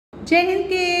Jai Hind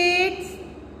kids,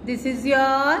 this is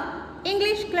your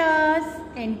English class,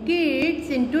 and kids,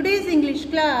 in today's English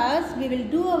class we will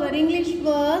do our English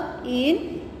work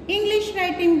in English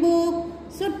writing book.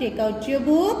 So take out your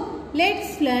book,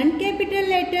 let's learn capital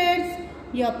letters,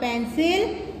 your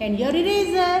pencil and your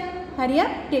eraser. Hurry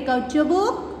up, take out your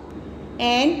book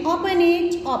and open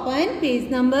it. Open page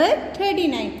number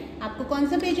 39. आपको कौन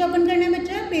सा page open करना है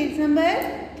बच्चा? Page number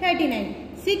 39.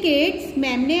 सी kids,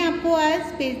 ma'am ने आपको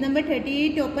आज page number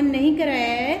 38 open नहीं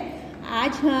कराया है.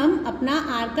 आज हम अपना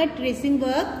आर का ट्रेसिंग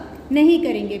वर्क नहीं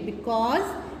करेंगे बिकॉज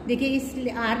देखिए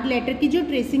इस आर लेटर की जो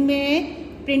ट्रेसिंग में है,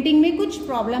 प्रिंटिंग में कुछ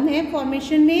प्रॉब्लम है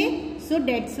फॉर्मेशन में. So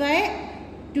that's why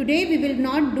today we will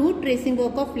not do tracing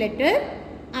work of letter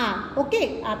are. Okay,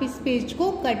 आप इस पेज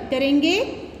को कट करेंगे.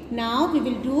 Now we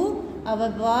will do our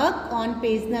work on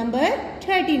page number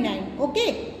 39.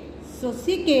 Okay, so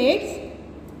see kids,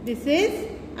 this is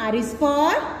R is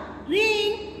for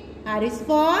ring, R is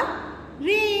for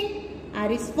ring, R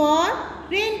is for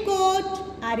raincoat,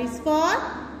 R is for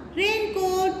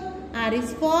raincoat, R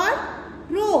is for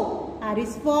rope, R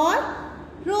is for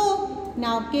rope.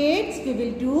 Now kids, we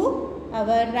will do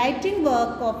our writing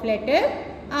work of letter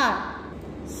R.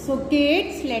 So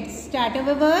kids, let's start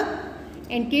our work.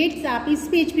 And kids, आप इस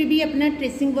page पे भी अपना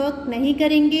tracing work नहीं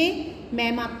करेंगे.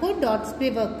 Ma'am आपको dots पे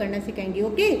work करना सिखाएंगे.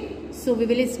 Okay, so we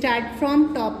will start from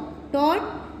top dot.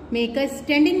 Make a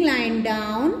standing line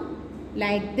down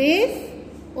like this.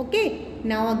 Okay,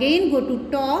 now again go to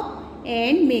top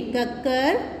and make a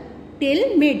curve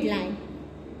till mid line.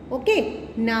 Okay,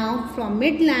 now from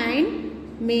mid line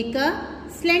make a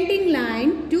slanting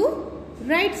line to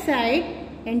right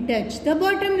side and touch the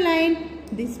bottom line.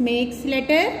 This makes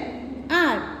letter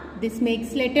R. This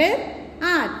makes letter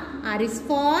R. R is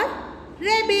for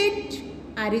rabbit.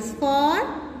 R is for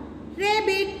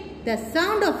rabbit. The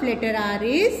sound of letter R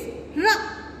is R.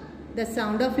 The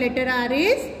sound of letter R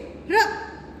is R.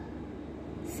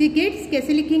 See kids,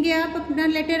 कैसे लिखेंगे आप अपना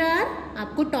letter R?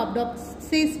 आपको top dot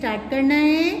से start करना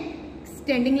है,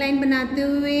 standing line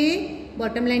बनाते हुए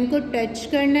बॉटम लाइन को टच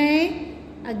करना है.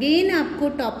 अगेन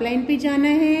आपको टॉप लाइन पे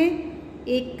जाना है,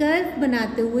 एक कर्व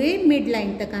बनाते हुए मिड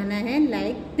लाइन तक आना है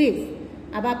लाइक दिस.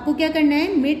 अब आपको क्या करना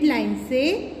है, मिड लाइन से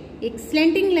एक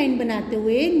स्लैंटिंग लाइन बनाते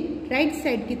हुए राइट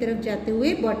साइड की तरफ जाते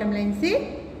हुए बॉटम लाइन से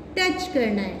टच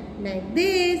करना है like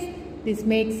this. This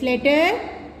makes letter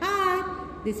are.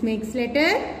 This makes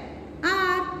letter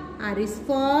are. Are is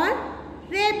for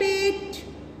rabbit.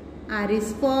 Are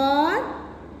is for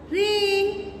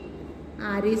ring.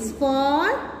 Are is for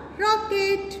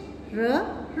rocket.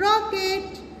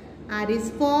 Rocket. R is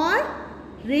for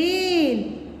rain.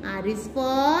 R is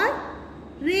for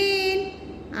rain.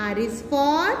 R is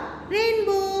for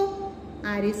rainbow.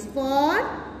 R is for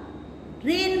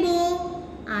rainbow.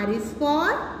 R is for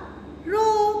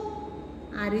rope.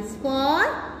 R is for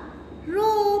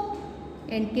rope.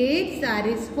 And kids, R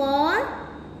is for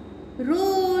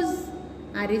rose.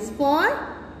 R is for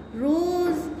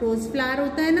rose. Rose flower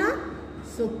होता है ना.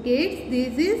 So kids,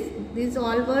 these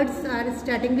all words are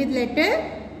starting with letter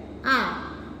R.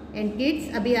 And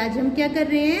kids, अभी आज हम क्या कर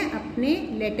रहे हैं, अपने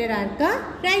लेटर आर का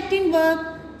राइटिंग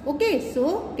वर्क. ओके,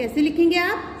 सो कैसे लिखेंगे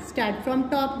आप? Start from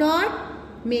top dot,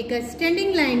 make a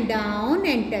standing line down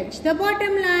and touch the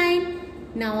bottom line.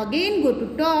 Now again go to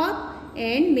top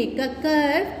and make a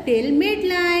curve till mid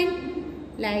line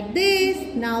like this.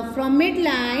 Now from mid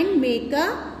line make a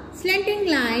slanting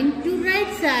line to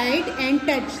right side and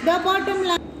touch the bottom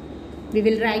line. We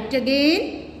will write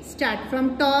again. Start from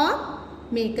top,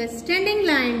 make a standing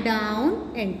line down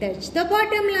and touch the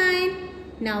bottom line.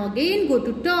 Now again go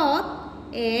to top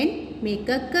and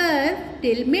make a curve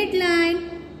till midline.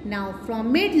 Now from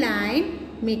midline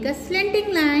make a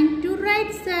slanting line to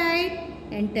right side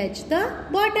and touch the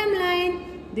bottom line.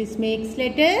 This makes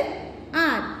letter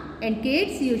R. And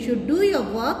kids, you should do your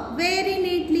work very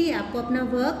neatly. आपको अपना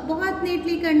work बहुत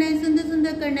neatly करना है, सुंदर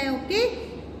सुंदर करना है. Okay,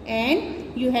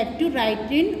 and you have to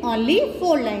write in only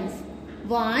 4 lines.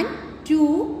 1, 2,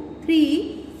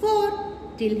 3, 4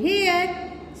 till here.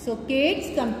 So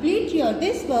kids, complete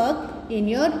this work in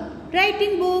your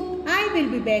writing book. I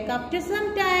will be back after some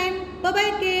time. Bye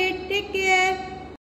bye kids. Take care.